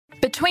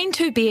Between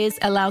Two Beers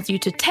allows you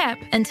to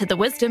tap into the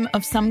wisdom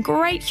of some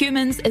great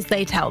humans as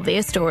they tell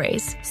their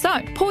stories.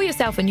 So, pour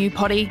yourself a new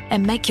potty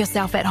and make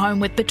yourself at home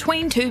with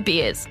Between Two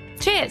Beers.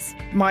 Cheers.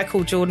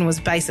 Michael Jordan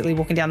was basically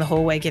walking down the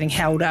hallway getting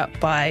held up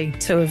by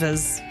two of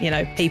his,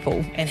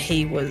 people, and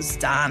he was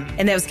done.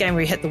 And that was the game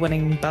where he hit the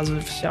winning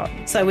buzzer shot.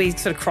 So we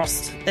sort of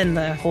crossed in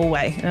the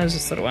hallway, and it was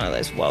just sort of one of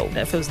those, whoa,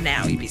 if it was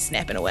now, you'd be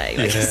snapping away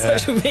like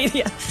social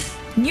media.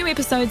 New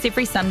episodes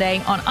every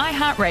Sunday on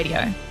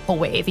iHeartRadio or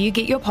wherever you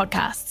get your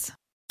podcasts.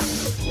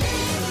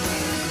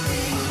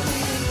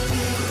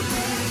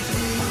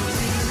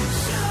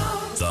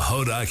 The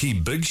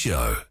Hodaki Big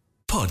Show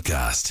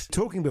podcast.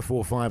 Talking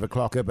before 5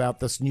 o'clock about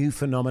this new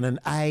phenomenon,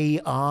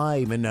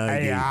 AI, Minogue.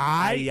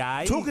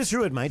 AI? Talk us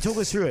through it, mate. Talk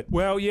us through it.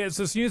 Well, yeah, it's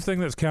this new thing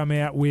that's come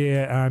out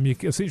where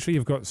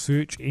you've got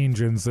search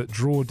engines that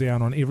draw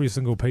down on every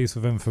single piece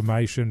of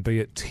information, be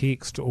it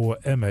text or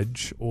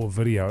image or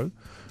video,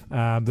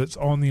 that's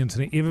on the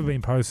internet, ever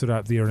been posted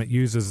up there, and it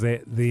uses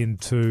that then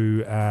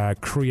to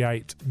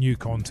create new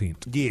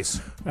content. Yes.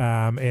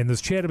 And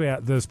there's chat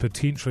about this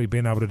potentially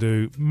being able to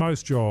do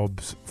most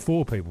jobs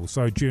for people.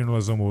 So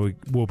journalism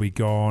will be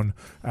gone,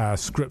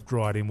 script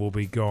writing will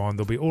be gone.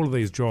 There'll be all of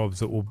these jobs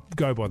that will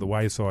go by the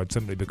wayside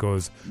simply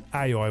because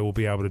AI will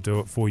be able to do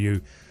it for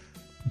you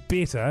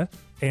better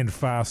and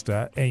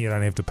faster, and you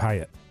don't have to pay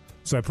it.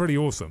 So pretty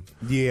awesome.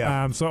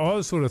 Yeah. So I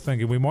was sort of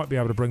thinking we might be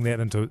able to bring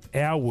that into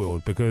our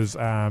world because, you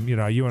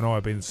and I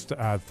have been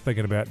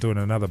thinking about doing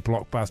another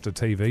blockbuster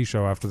TV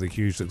show after the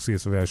huge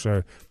success of our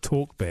show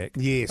Talkback.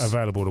 Yes.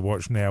 Available to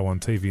watch now on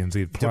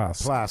TVNZ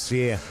Plus. Plus,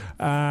 yeah.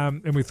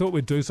 And we thought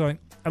we'd do something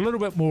a little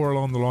bit more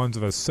along the lines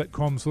of a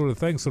sitcom sort of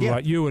thing, sort of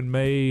like you and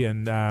me,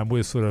 and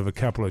we're sort of a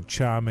couple of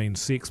charming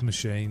sex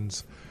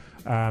machines.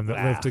 That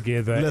live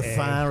together.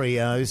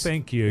 Lotharios.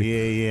 Thank you.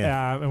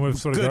 Yeah. And we've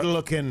sort of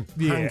good-looking,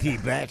 hunky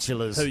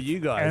bachelors. Who are you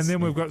guys? And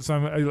then we've got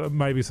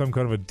maybe some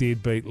kind of a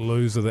deadbeat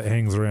loser that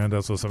hangs around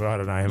us or something. I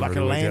don't know. Like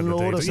a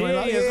landlord or something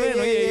like that?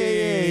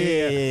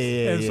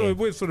 And so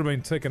we've sort of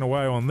been ticking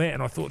away on that,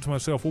 and I thought to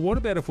myself, well, what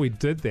about if we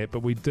did that,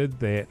 but we did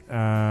that,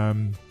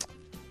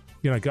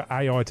 got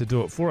AI to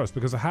do it for us?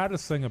 Because the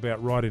hardest thing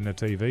about writing a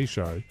TV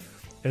show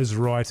is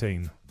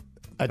writing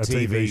a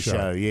TV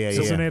show.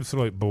 It's an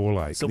absolute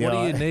ball ache. So what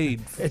do you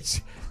need?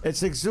 It's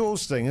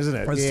exhausting, isn't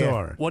it?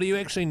 What do you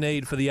actually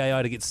need for the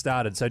AI to get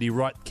started? So do you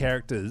write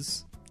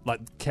characters, like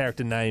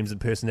character names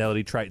and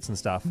personality traits and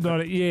stuff?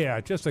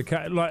 Just a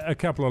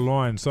couple of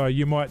lines. So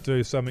you might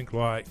do something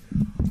like,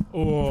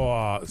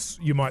 or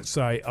you might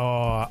say,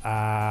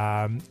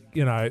 write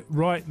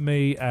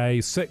me a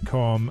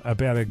sitcom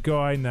about a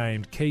guy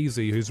named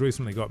Keezy who's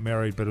recently got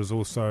married but has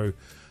also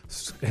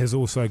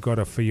got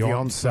a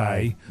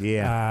fiance.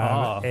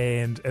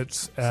 And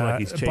it's like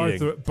he's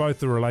cheating. both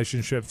the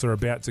relationships are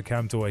about to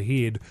come to a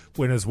head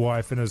when his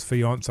wife and his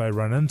fiance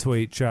run into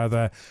each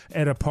other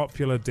at a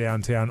popular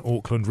downtown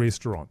Auckland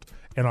restaurant.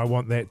 And I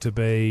want that to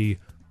be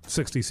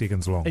 60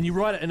 seconds long. And you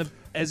write it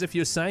as if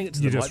you're saying it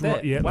to them like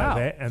that? Like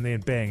that, and then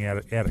bang,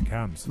 out it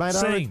comes.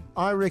 Mate,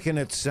 I reckon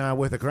it's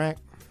worth a crack.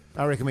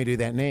 I reckon we do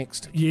that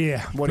next.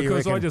 Yeah, what do you reckon?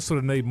 Because I just sort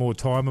of need more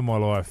time in my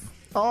life.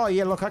 Oh,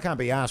 yeah, look, I can't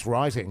be arsed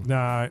writing. No.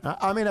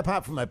 I mean,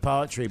 apart from my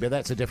poetry, but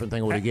that's a different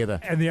thing altogether.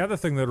 And the other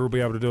thing that it'll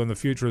be able to do in the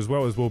future as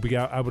well is we'll be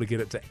able to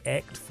get it to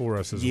act for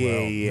us as well.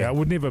 Yeah. It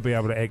would never be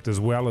able to act as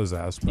well as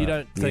us. But you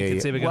don't think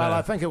it's ever going to... Well,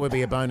 I think it would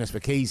be a bonus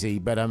for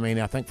Keezy, but I mean,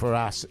 I think for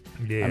us,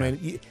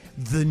 it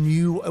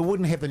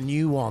wouldn't have the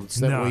nuance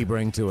that we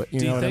bring to it.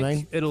 You know what I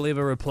mean? It'll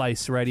ever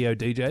replace radio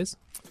DJs?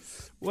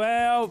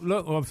 Well,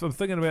 look, I'm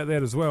thinking about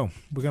that as well.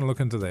 We're going to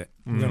look into that.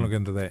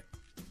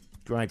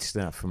 Great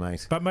stuff,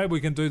 mate. But maybe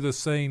we can do the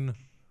scene...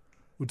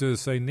 We'll do the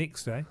scene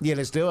next, eh? Yeah,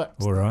 let's do it.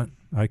 All right.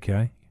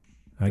 Okay.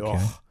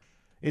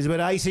 It's about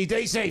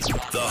AC/DC.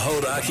 The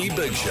Hodaki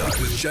Big Show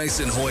with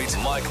Jason Hoyt,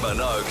 Mike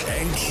Minogue,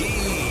 and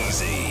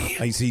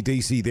Keezy.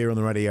 AC/DC there on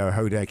the radio.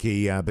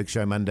 Hodaki Big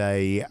Show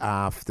Monday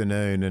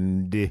afternoon,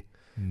 and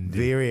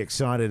very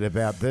excited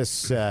about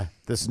this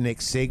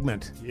next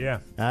segment.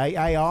 Yeah.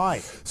 AI.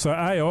 So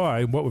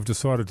AI, what we've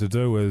decided to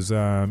do is,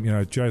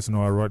 Jason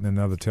and I are writing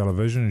another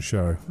television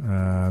show,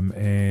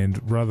 and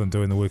rather than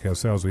doing the work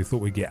ourselves, we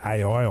thought we'd get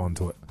AI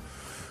onto it.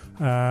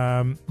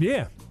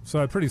 So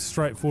a pretty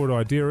straightforward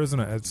idea, isn't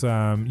it? It's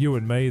you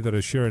and me that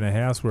are sharing a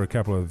house. We're a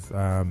couple of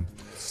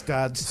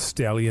studs,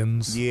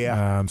 stallions,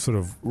 sort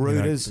of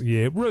rooters,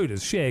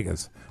 rooters,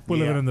 shaggers. We're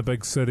living in the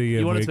big city.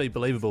 You want it to be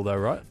believable, though,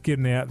 right?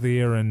 Getting out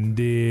there and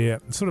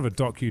sort of a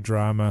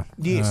docudrama.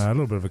 Yes, a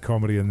little bit of a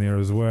comedy in there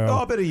as well.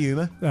 Oh, a bit of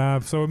humour.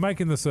 So we're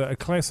making this a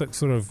classic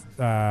sort of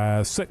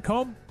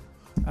sitcom.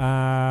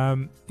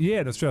 And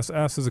it's just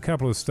us as a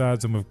couple of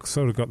studs, and we've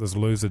sort of got this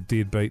loser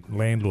deadbeat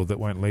landlord that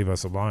won't leave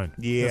us alone.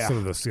 Yeah, that's sort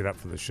of the setup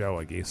for the show,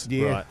 I guess.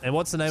 Yeah. Right. And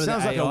what's the name of the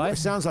AI?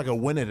 Sounds like a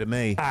winner to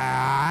me.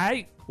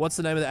 What's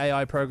the name of the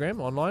AI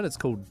program online? It's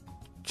called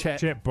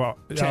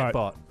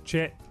Chatbot.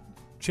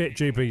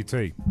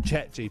 ChatGPT.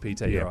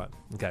 ChatGPT. Yeah. Right.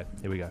 Okay.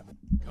 Here we go.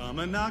 Come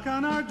and knock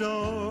on our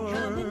door.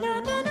 We've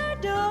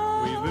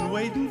been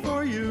waiting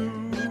for you.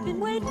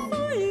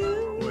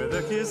 Where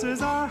the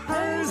kisses are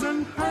hers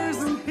and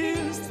his.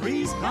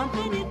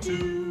 company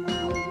too.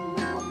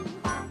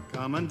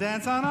 Come and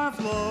dance on our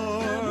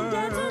floor.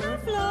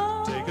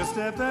 Take a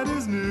step that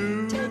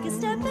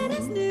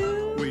is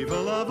new. We've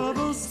a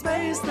lovable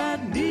space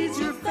that needs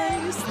your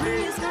face.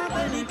 Three's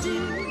company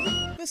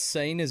too. This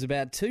scene is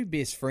about two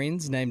best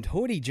friends named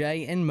Hoity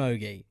J and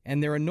Mogi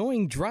and their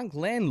annoying drunk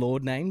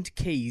landlord named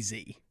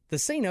Keezy. The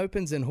scene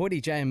opens in Hoity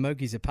J and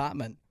Mogi's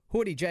apartment.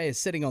 Hoity J is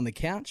sitting on the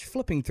couch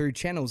flipping through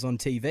channels on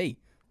TV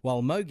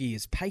while Mogi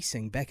is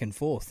pacing back and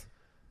forth.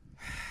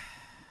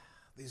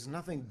 There's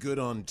nothing good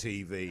on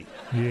TV.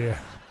 Yeah,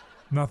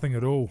 nothing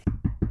at all.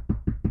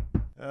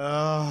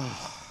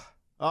 Oh,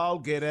 I'll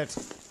get it.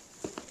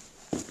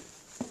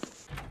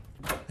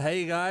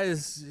 Hey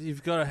guys,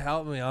 you've got to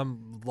help me.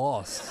 I'm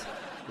lost.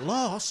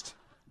 Lost?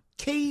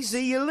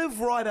 Keezy, you live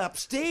right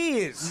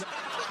upstairs.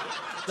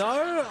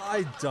 No,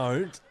 I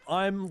don't.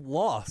 I'm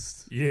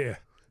lost. Yeah,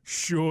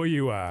 sure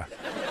you are.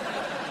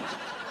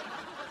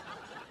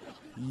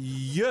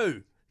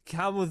 You,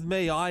 come with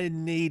me. I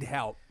need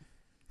help.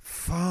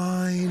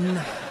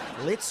 Fine.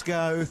 Let's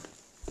go.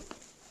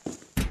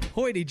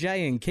 Hoity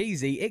J and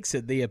Keezy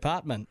exit the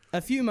apartment.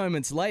 A few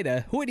moments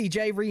later, Hoity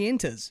J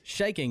re-enters,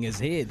 shaking his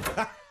head.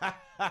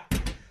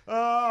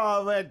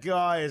 Oh, that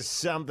guy is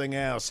something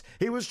else.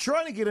 He was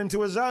trying to get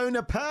into his own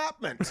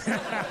apartment.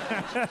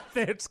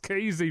 That's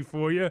Keezy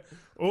for you.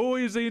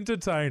 Always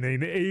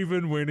entertaining,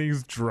 even when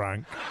he's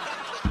drunk.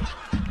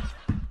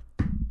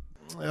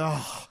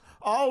 Oh,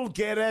 I'll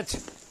get it.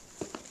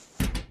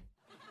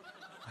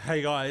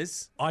 Hey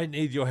guys, I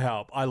need your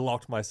help. I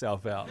locked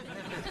myself out.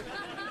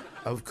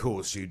 Of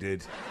course you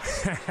did.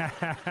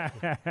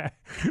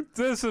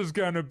 This is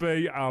going to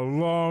be a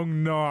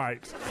long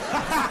night.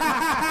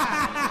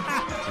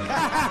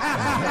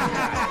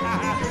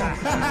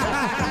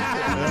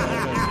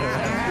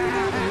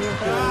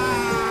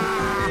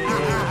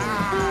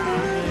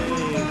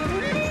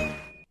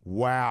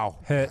 Wow.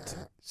 Hit.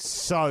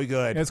 So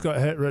good. It's got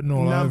hit written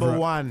all over it. Number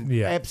one.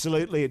 Yeah.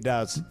 Absolutely it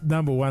does.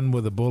 Number one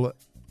with a bullet.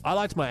 I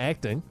liked my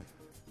acting.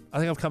 I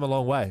think I've come a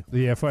long way.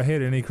 Yeah, if I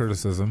had any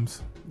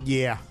criticisms.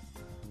 Yeah.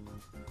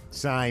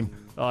 Same.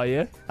 Oh,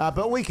 yeah?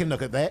 But we can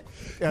look at that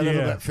a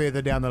little bit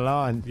further down the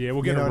line. Yeah,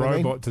 we'll get You a know what I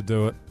mean? robot to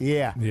do it.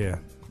 Yeah. Yeah.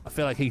 I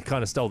feel like he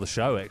kind of stole the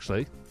show,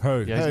 actually.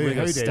 Who? Yeah, he's really gonna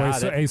who did? star Well,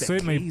 that, he that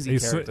certainly, Keezy he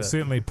character.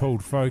 certainly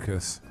pulled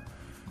focus.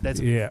 That's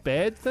Yeah. a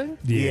bad thing?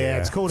 Yeah,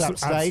 it's called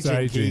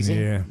upstaging, Keezy.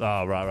 yeah.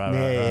 Oh, right.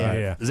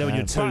 Yeah. Is that when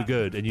you're too But-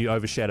 good and you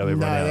overshadow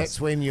everyone No, else?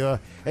 that's when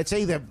it's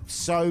either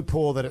so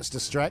poor that it's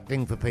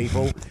distracting for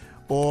people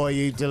or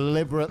you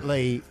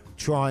deliberately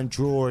try and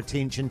draw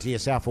attention to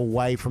yourself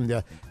away from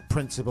the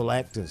principal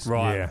actors.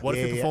 Right. Yeah. What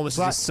if the performance is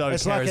just so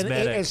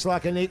charismatic? It's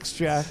like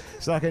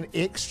an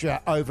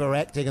extra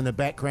overacting in the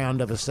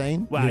background of a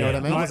scene. Wow, You know yeah. what I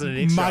mean? I wasn't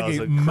an extra, I was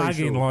a Mugging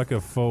crucial- like a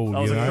fool.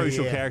 I was you a know?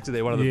 crucial Yeah. character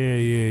there. One of the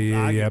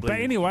Yeah. But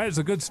arguably- anyway, it's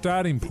a good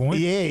starting point.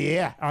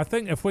 Yeah. I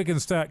think if we can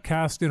start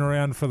casting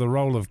around for the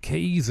role of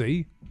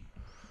Keezy,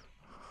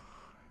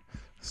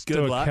 Good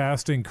do a luck.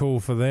 casting call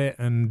for that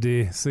and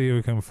see who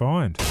we can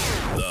find.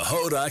 The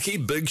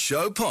Hodaki Big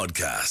Show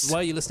podcast.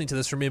 While you're listening to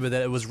this, remember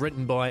that it was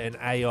written by an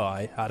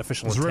AI,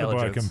 artificial It's written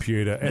intelligence. by a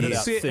computer, and In it's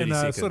about set 30 in a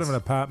seconds. sort of an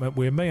apartment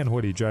where me and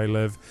Hoity J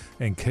live,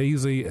 and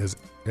Keezy is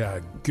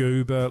a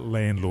goober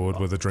landlord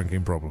with a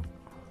drinking problem.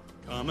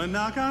 Come and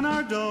knock on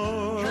our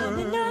door.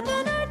 We've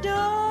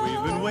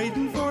been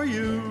waiting for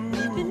you.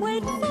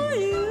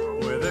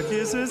 Where the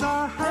kisses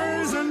are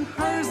hers and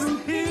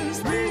his.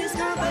 Three's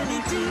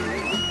company too.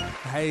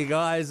 Hey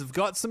guys, I've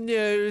got some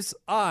news.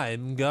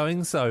 I'm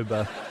going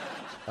sober.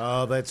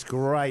 Oh, that's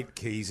great,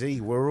 Keezy.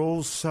 We're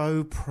all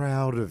so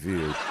proud of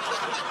you.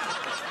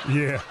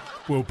 Yeah,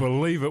 we'll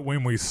believe it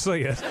when we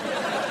see it.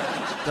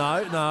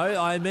 No,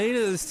 I mean it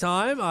this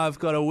time. I've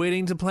got a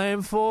wedding to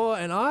plan for,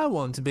 and I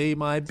want to be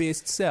my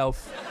best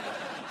self.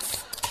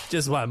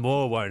 Just one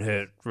more won't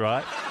hurt,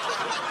 right?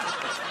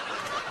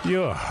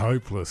 You're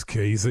hopeless,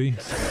 Keezy.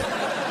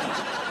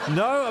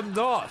 No, I'm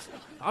not.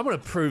 I'm going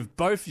to prove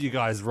both of you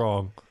guys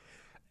wrong.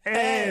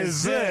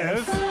 As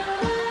if.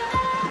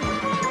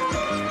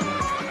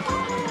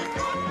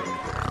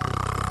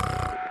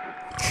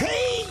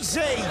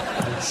 Keezy!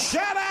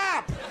 Shut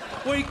up!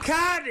 We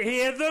can't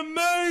hear the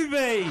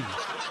movie!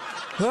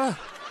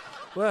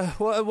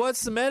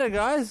 What's the matter,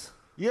 guys?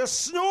 You're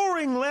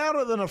snoring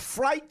louder than a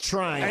freight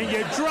train. And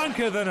you're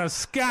drunker than a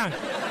skunk.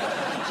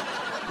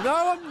 No,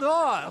 I'm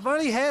not. I've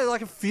only had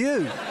like a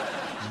few.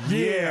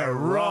 Yeah,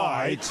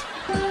 right.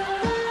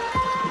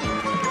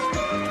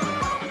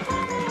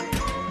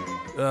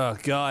 Oh,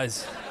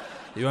 guys,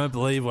 you won't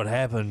believe what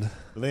happened.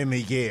 Let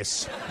me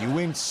guess. You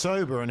went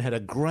sober and had a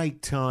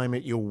great time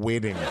at your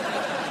wedding.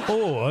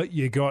 Or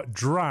you got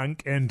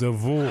drunk and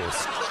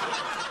divorced.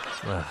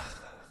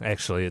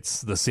 Actually,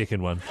 it's the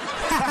second one.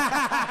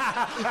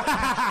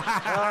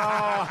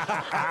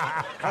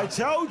 I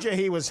told you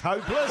he was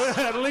hopeless.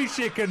 At least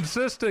you're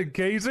consistent,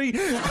 Keezy.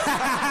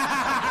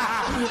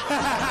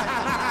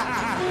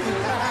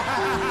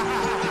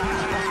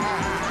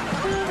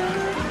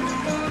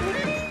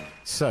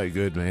 So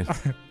good, man.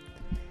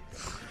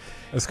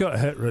 It's got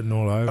hit written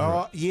all over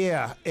Oh,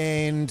 yeah,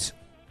 and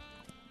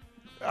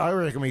I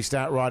reckon we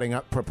start writing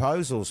up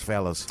proposals,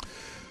 fellas.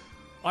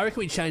 I reckon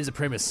we change the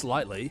premise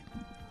slightly.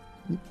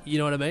 You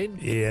know what I mean?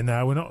 Yeah,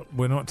 no,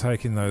 we're not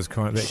taking that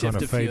kind of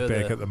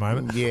feedback at the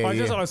moment. Yeah,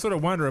 I sort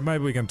of wonder if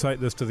maybe we can take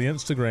this to the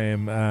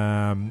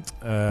Instagram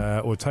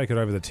or take it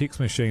over the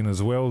text machine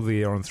as well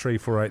there on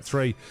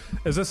 3483.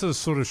 Is this a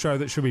sort of show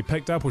that should be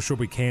picked up or should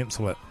we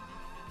cancel it?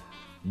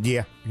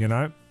 Yeah. You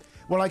know?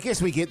 Well, I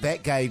guess we get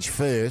that gauge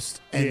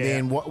first, and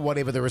then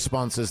whatever the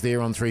response is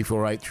there on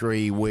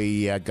 3483,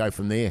 we go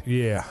from there.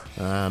 Yeah.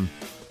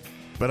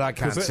 But I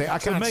can't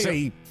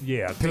see.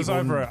 Yeah, there's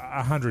over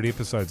 100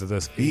 episodes of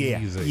this.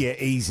 Easy. Yeah,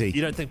 easy.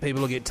 You don't think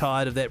people will get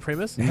tired of that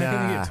premise? How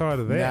can you get tired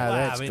of that? No,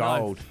 that's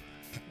gold.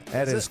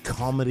 That is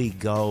comedy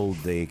gold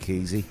there,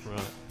 Keezy.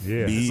 Right.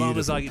 Yeah. As long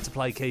as I get to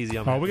play Keezy,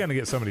 I'm we're going to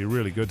get somebody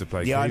really good to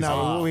play Keezy. I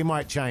know. We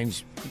might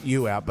change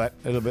you out, but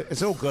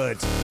it's all good.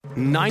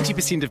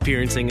 90% of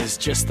parenting is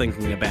just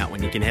thinking about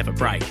when you can have a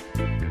break.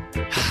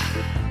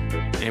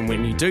 And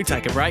when you do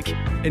take a break,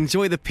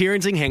 enjoy the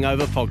Parenting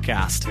Hangover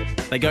podcast.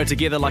 They go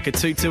together like a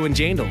tutu and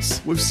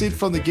jandals. We've said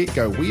from the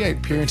get-go, we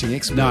ain't parenting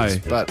experts,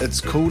 but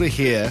it's cool to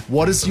hear,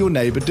 what is your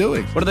neighbour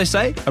doing? What do they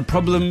say? A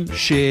problem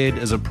shared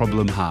is a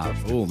problem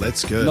halved. Oh,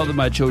 that's good. Not that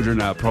my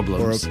children are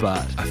problems,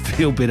 but I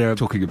feel better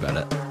talking about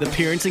it. The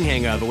Parenting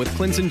Hangover with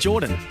Clinton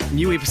Jordan.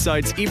 New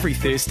episodes every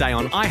Thursday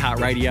on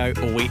iHeartRadio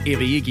or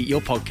wherever you get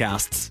your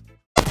podcasts.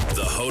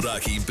 The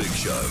Hodaki Big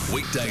Show,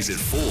 weekdays at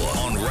 4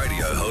 on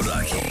Radio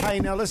Hodaki. Hey,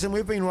 now listen,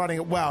 we've been writing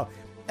it. Well,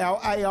 our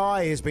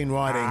AI has been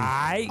writing.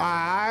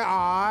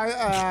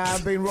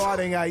 Been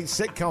writing a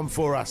sitcom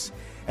for us,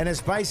 and it's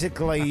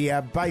basically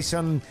based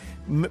on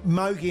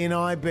Mogi and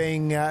I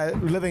being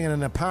living in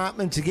an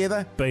apartment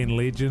together, being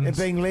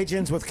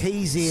legends with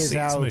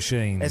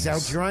Keezy as our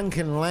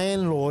drunken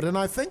landlord. And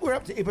I think we're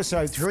up to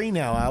episode 3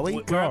 now, are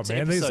we? God,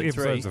 man, these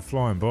episodes are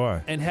flying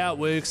by. And how it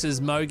works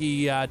is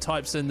Mogi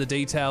types in the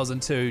details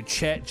into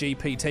Chat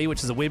GPT,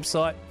 which is a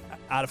website,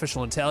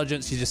 artificial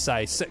intelligence. You just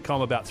say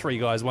sitcom about 3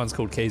 guys. One's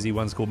called Keezy,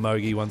 one's called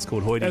Mogi, one's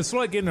called Hoyty. It's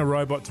like getting a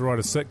robot to write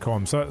a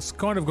sitcom, so it's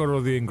kind of got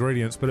all the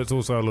ingredients, but it's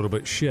also a little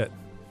bit shit.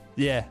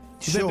 Yeah.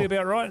 Should that be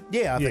about right?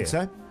 Yeah, I think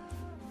so.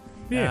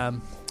 Yeah.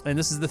 And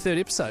this is the 3rd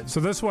episode. So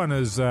this one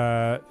is,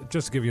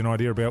 just to give you an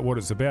idea about what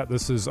it's about,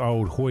 this is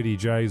old Hoyty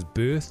J's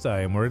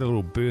birthday, and we're at a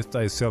little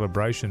birthday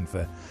celebration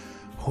for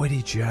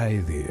Hoyty J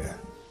there.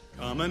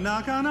 Come and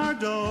knock on our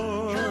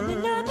door.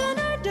 We've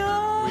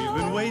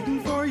been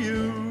waiting for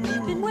you.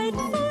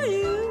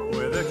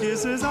 Where the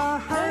kisses are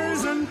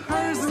hers and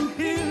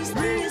his,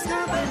 three's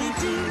company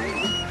too.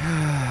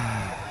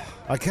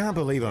 I can't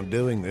believe I'm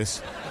doing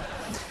this.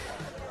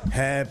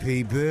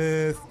 Happy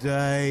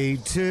birthday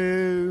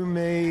to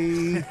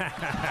me.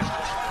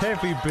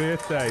 Happy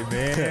birthday,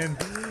 man.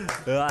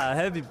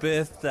 Happy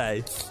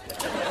birthday.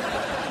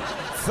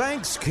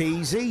 Thanks,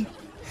 Keezy.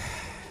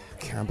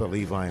 Can't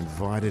believe I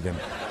invited him.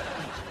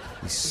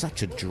 He's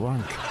such a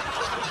drunk.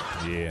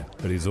 Yeah,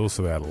 but he's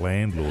also our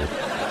landlord.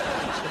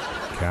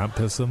 Can't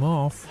piss him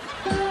off.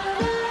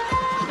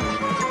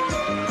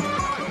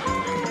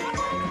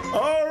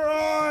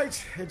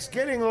 It's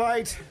getting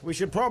late. We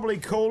should probably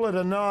call it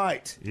a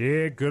night.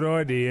 Yeah, good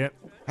idea.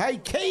 Hey,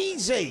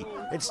 Keezy,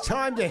 it's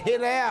time to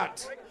head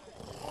out.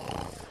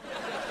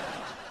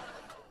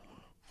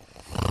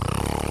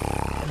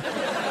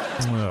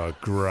 Oh,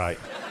 great.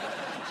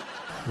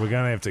 We're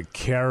going to have to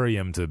carry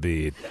him to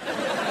bed.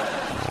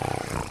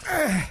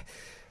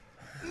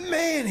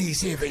 Man,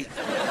 he's heavy.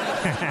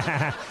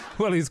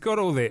 Well, he's got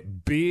all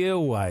that beer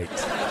weight.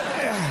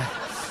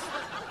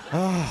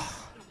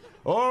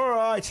 All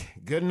right.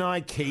 Good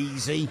night,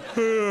 Keezy.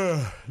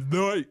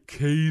 Night,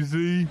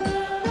 Keezy.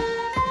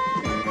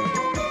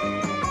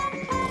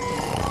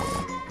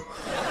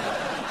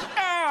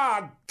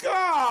 Oh,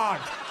 God!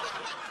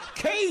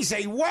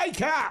 Keezy,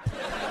 wake up!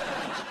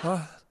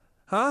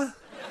 Huh?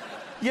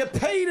 You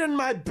peed in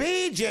my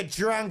bed, you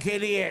drunk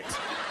idiot.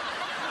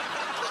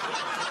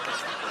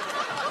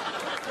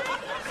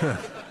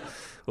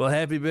 Well,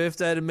 happy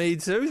birthday to me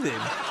too,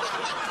 then.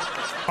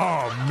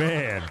 Oh,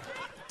 man.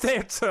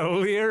 That's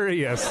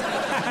hilarious.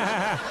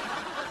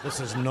 This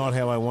is not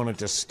how I wanted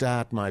to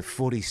start my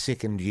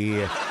 42nd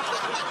year.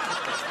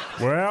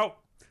 Well,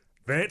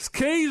 that's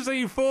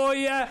Keezy for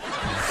you.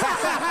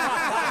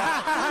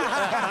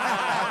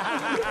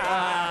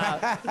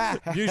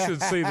 You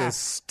should see the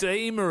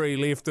steamer he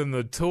left in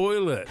the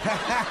toilet.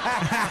 That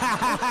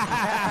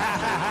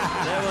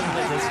wasn't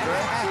a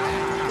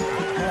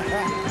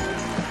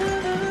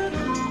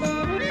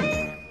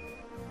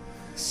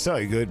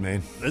So good,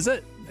 man. Is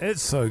it?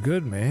 It's so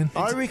good, man.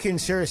 I reckon,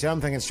 seriously, I'm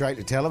thinking straight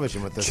to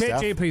television with this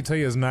stuff.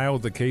 ChatGPT has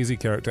nailed the Keezy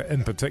character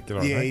in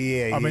particular.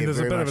 Yeah, I mean, there's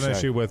a bit of an so.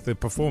 issue with the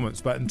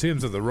performance, but in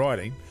terms of the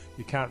writing,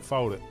 you can't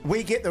fault it.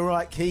 We get the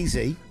right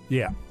Keezy.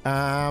 Yeah.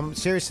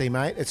 Seriously,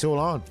 mate, it's all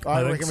on.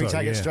 I reckon we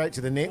take it straight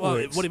to the Well,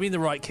 networks. what do you mean the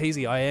right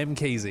Keezy? I am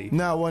Keezy.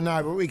 No,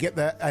 but we get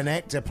an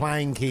actor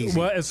playing Keezy.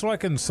 Well, it's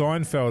like in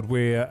Seinfeld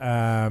where,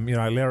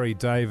 Larry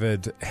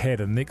David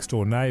had a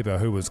next-door neighbour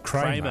who was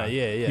Kramer.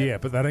 Yeah. Yeah,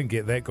 but they didn't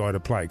get that guy to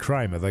play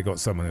Kramer. They got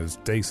someone who's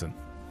decent.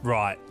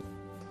 Right.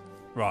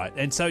 Right.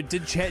 And so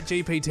did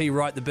ChatGPT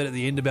write the bit at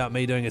the end about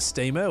me doing a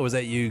steamer, or was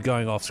that you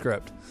going off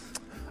script?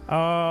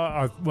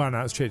 Well,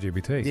 no, it's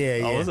ChatGPT.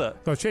 Yeah. Oh, was it?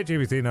 Well,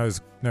 ChatGPT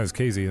knows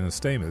Keezy and the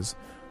steamers.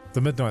 The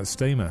Midnight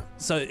Steamer.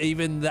 So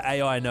even the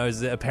AI knows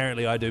that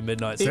apparently I do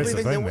midnight steamer.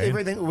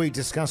 Everything that we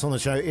discuss on the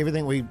show,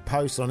 everything we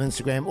post on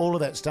Instagram, all of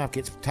that stuff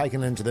gets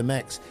taken into the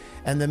mix.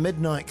 And the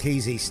Midnight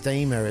Keezy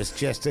Steamer is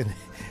just an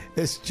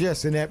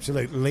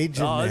absolute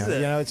legend now. Is it?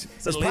 You know,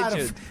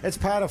 it's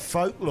part of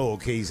folklore,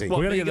 Keezy. What,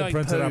 We're going me to get them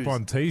going printed poos? up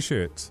on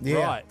T-shirts. Yeah.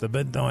 Right. The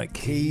Midnight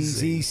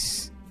Keezy.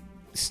 Keezy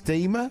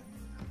Steamer?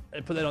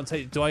 And put that on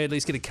do I at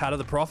least get a cut of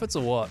the profits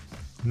or what?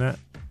 Nah.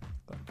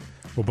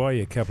 We'll buy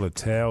you a couple of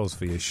towels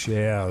for your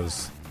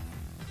showers.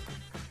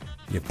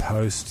 Your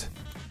post.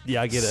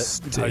 Yeah, I get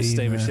it.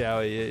 Post-steamer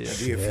shower, yeah.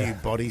 Maybe a few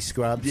body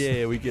scrubs.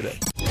 Yeah, we get it.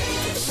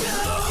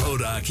 The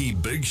Hodaki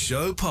Big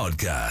Show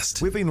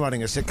podcast. We've been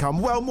writing a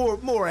sitcom. Well,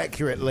 more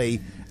accurately,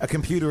 a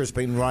computer has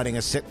been writing a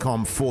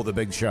sitcom for the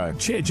Big Show.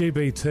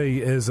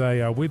 ChatGPT is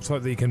a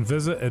website that you can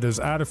visit. It is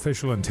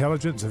artificial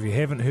intelligence. If you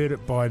haven't heard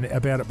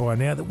about it by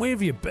now, where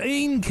have you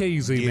been,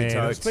 Keezy,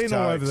 man? It's been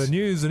all over the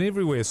news and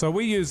everywhere. So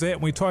we use that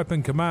and we type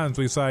in commands.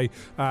 We say,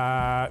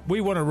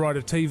 we want to write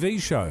a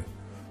TV show.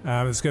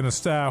 It's going to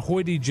star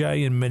Hoity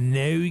J and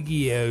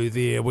Minogio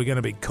there. We're going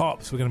to be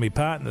cops. We're going to be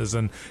partners.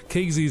 And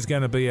Keezy's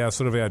going to be our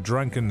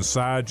drunken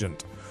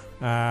sergeant.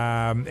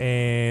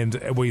 And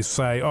we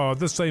say,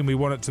 this scene we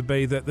want it to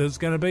be that there's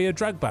going to be a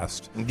drug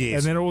bust. Yes.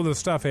 And then all this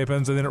stuff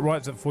happens, and then it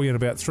writes it for you in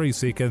about 3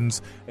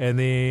 seconds, and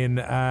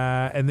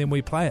then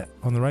we play it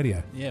on the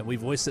radio. Yeah, we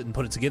voiced it and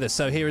put it together.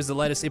 So here is the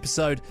latest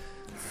episode.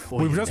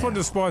 We've just wanted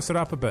to spice it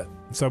up a bit,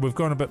 so we've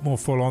gone a bit more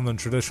full on than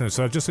traditional.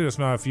 So just let us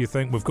know if you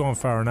think we've gone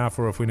far enough,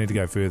 or if we need to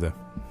go further.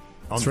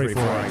 On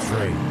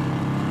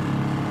 3483.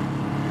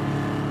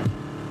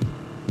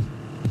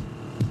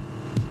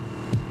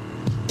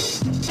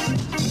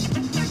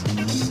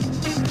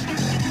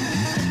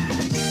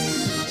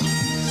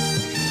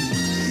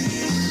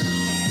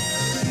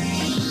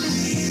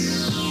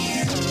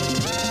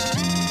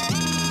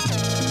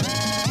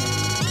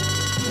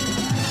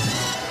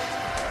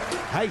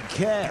 Hey,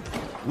 Cap,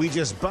 we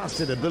just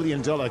busted $1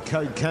 billion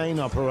cocaine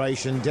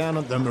operation down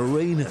at the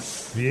marina.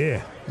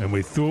 Yeah, and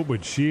we thought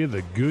we'd share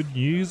the good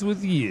news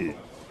with you.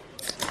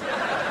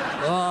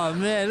 Oh,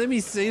 man, let me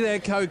see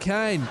that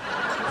cocaine.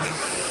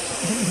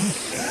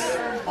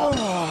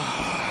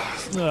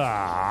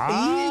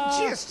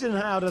 You just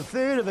inhaled a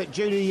third of it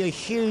due to your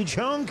huge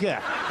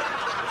honker.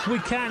 We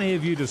can't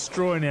have you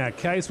destroying our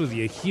case with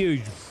your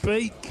huge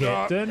beak,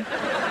 Captain.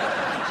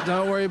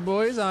 Don't worry,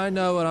 boys. I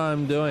know what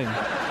I'm doing.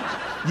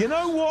 You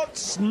know what,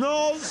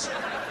 Snoz?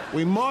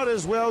 We might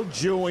as well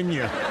join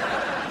you.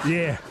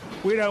 Yeah,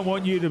 we don't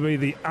want you to be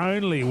the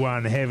only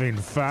one having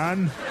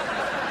fun.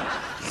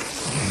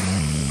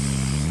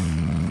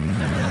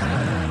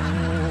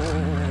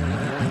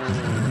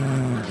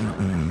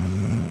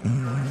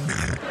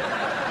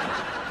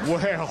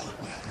 Well,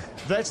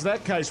 that's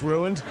that case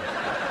ruined.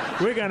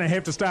 We're going to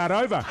have to start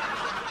over.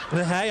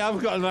 Hey, I've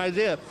got an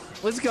idea.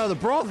 Let's go to the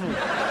brothel.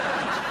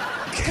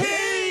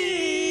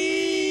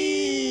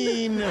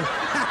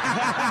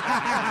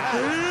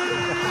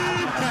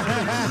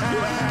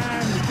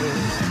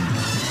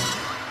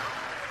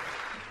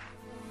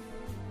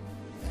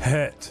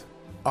 Hit.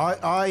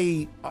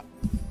 I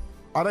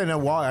don't know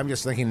why. I'm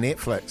just thinking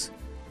Netflix.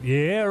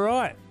 Yeah,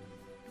 right.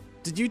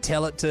 Did you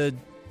tell it to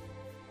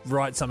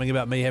write something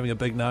about me having a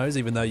big nose,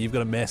 even though you've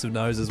got a massive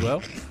nose as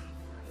well?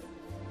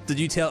 Did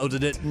you tell, or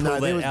did it pull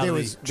that out of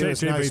the...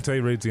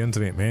 ChatGPT reads the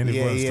internet, man.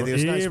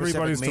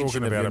 Everybody's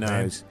talking about it,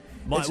 man.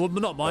 Well,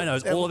 not my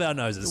nose, all of our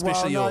noses,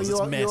 especially yours.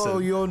 It's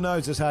massive. Your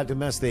nose is hard to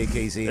miss there,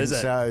 Keezy. Is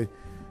it? So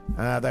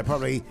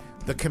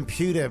the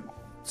computer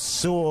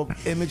saw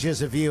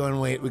images of you, and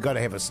we've got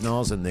to have a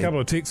snoz in there. A couple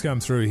of texts come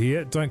through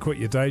here. Don't quit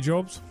your day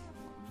jobs.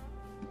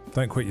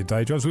 Don't quit your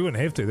day jobs. We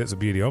wouldn't have to. That's the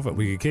beauty of it.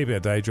 We could keep our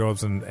day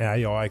jobs and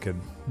AI could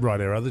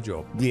write our other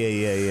job.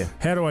 Yeah.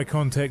 How do I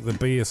contact the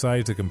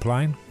BSA to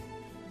complain?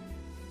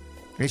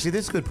 Actually,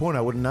 that's a good point.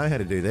 I wouldn't know how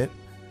to do that.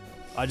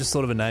 I just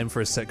thought of a name for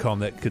a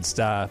sitcom that could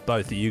star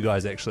both of you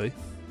guys, actually.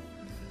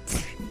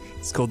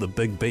 It's called The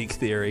Big Beak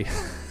Theory.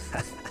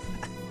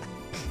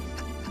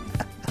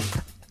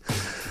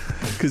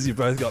 Because you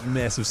both got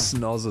massive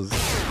snozzes.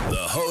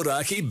 The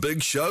Hodaki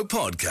Big Show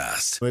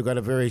podcast. We've got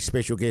a very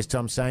special guest,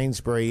 Tom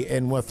Sainsbury,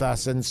 in with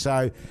us, and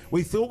so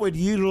we thought we'd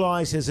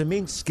utilise his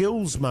immense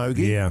skills,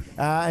 Mogi,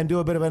 and do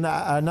a bit of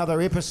another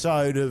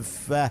episode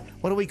of,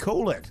 what do we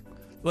call it?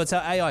 Well, it's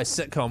our AI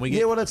sitcom.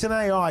 It's an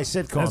AI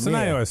sitcom. It's an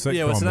AI sitcom.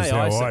 Yeah, it's an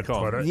AI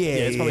sitcom. Yeah,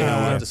 it's probably how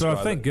I describe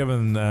But I think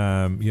given,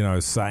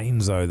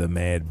 Sainzo, the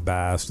mad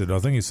bastard, I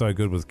think he's so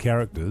good with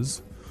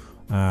characters,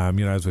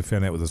 as we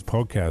found out with this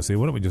podcast here,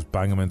 why don't we just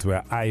bung him into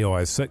our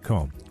AI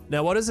sitcom?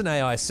 Now, what is an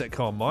AI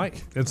sitcom,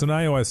 Mike? It's an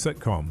AI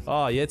sitcom.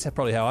 Oh, yeah, it's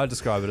probably how I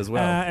describe it as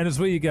well. And it's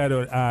where you go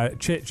to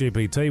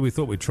ChatGPT. We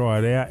thought we'd try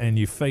it out, and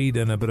you feed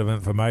in a bit of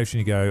information.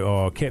 You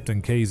go,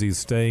 Captain Keezy's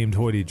steamed,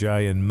 Hoity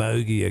J and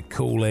Mogi are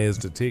cool as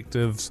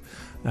detectives.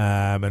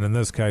 And in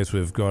this case,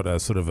 we've got a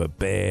sort of a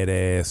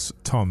badass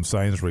Tom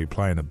Sainsbury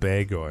playing a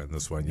bad guy in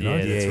this one, you know?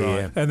 Yeah, that's right.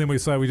 Yeah. And then we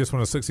say we just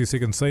want a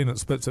 60-second scene, it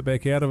spits it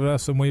back out of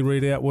us, and we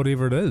read out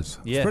whatever it is.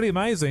 Yeah. It's pretty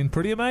amazing,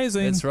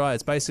 That's right.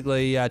 It's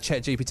basically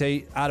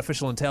ChatGPT,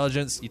 artificial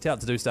intelligence. You tell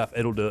it to do stuff,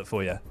 it'll do it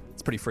for you.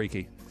 It's pretty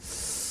freaky.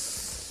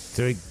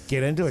 Do we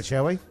get into it,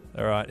 shall we?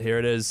 All right, here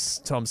it is.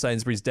 Tom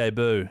Sainsbury's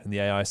debut in the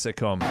AI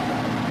sitcom.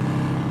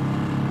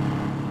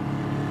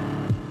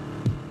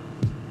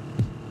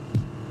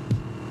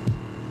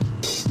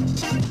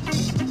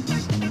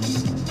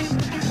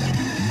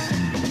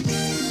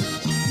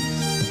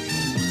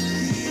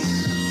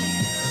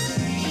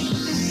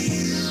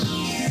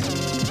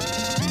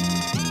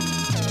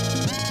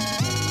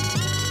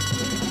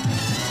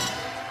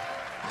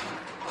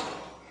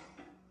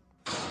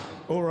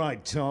 All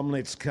right, Tom,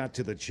 let's cut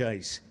to the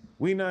chase.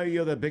 We know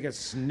you're the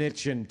biggest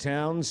snitch in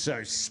town,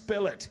 so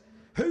spill it.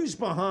 Who's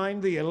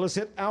behind the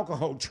illicit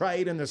alcohol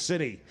trade in the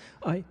city?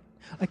 I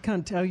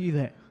can't tell you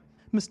that.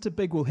 Mr.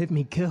 Big will have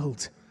me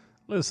killed.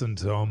 Listen,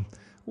 Tom,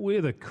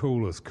 we're the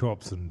coolest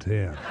cops in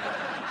town.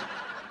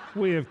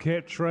 We have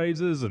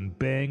catchphrases and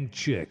bang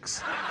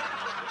chicks.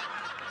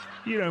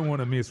 You don't want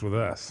to mess with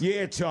us.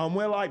 Yeah, Tom,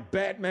 we're like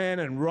Batman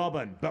and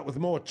Robin, but with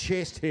more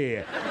chest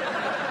hair.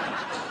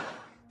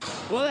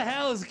 What the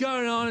hell is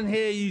going on in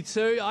here, you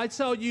two? I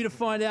told you to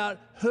find out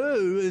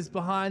who is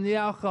behind the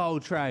alcohol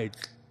trade.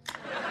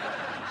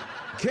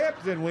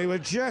 Captain, we were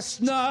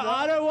just... No,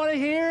 I don't want to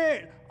hear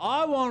it.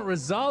 I want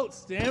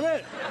results, damn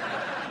it.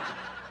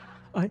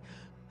 I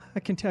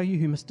can tell you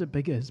who Mr.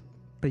 Big is,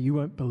 but you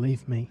won't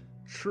believe me.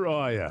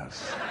 Try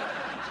us.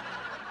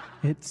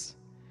 It's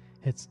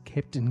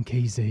Captain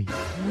Kesey.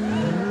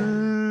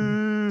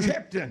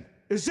 Captain,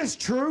 is this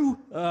true?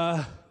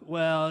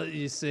 Well,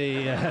 you see,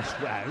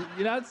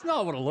 it's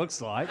not what it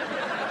looks like.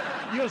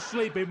 You're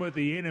sleeping with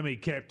the enemy,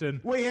 Captain.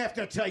 We have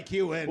to take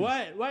you in.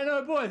 Wait,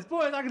 no, boys,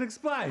 I can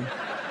explain.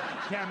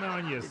 Come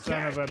on, you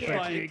son of a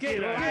bitch.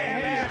 Get out of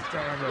here, you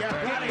son of a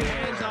bitch. Bloody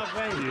hands off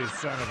me. You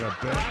son of a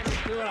bitch. I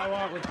can do what I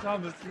want with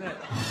Thomas Smith.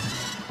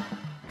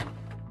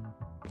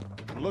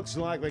 Looks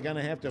like we're going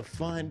to have to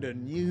find a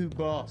new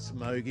boss,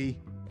 Mogi.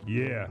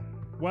 Yeah,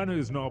 one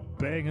who's not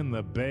banging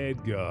the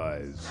bad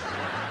guys.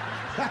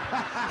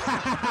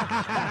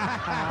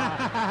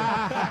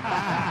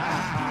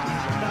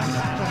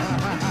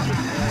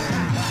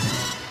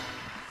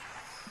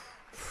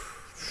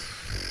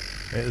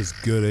 That is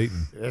good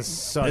eating. It's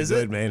so Is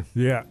good, it? man.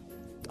 Yeah.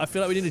 I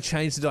feel like we need to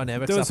change the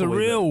dynamics There was up a wee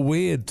real bit.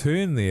 weird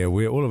turn there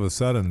where all of a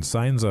sudden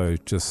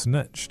Sainzo just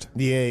snitched.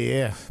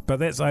 Yeah. But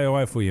that's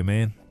AI for you,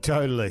 man.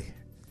 Totally.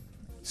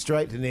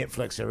 Straight to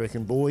Netflix, I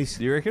reckon, boys.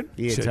 Do you reckon?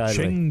 Yeah, totally.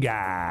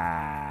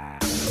 Cha-chinga.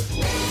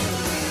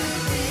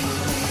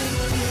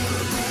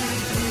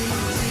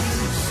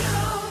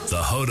 The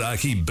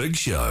Hodaki Big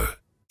Show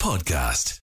podcast.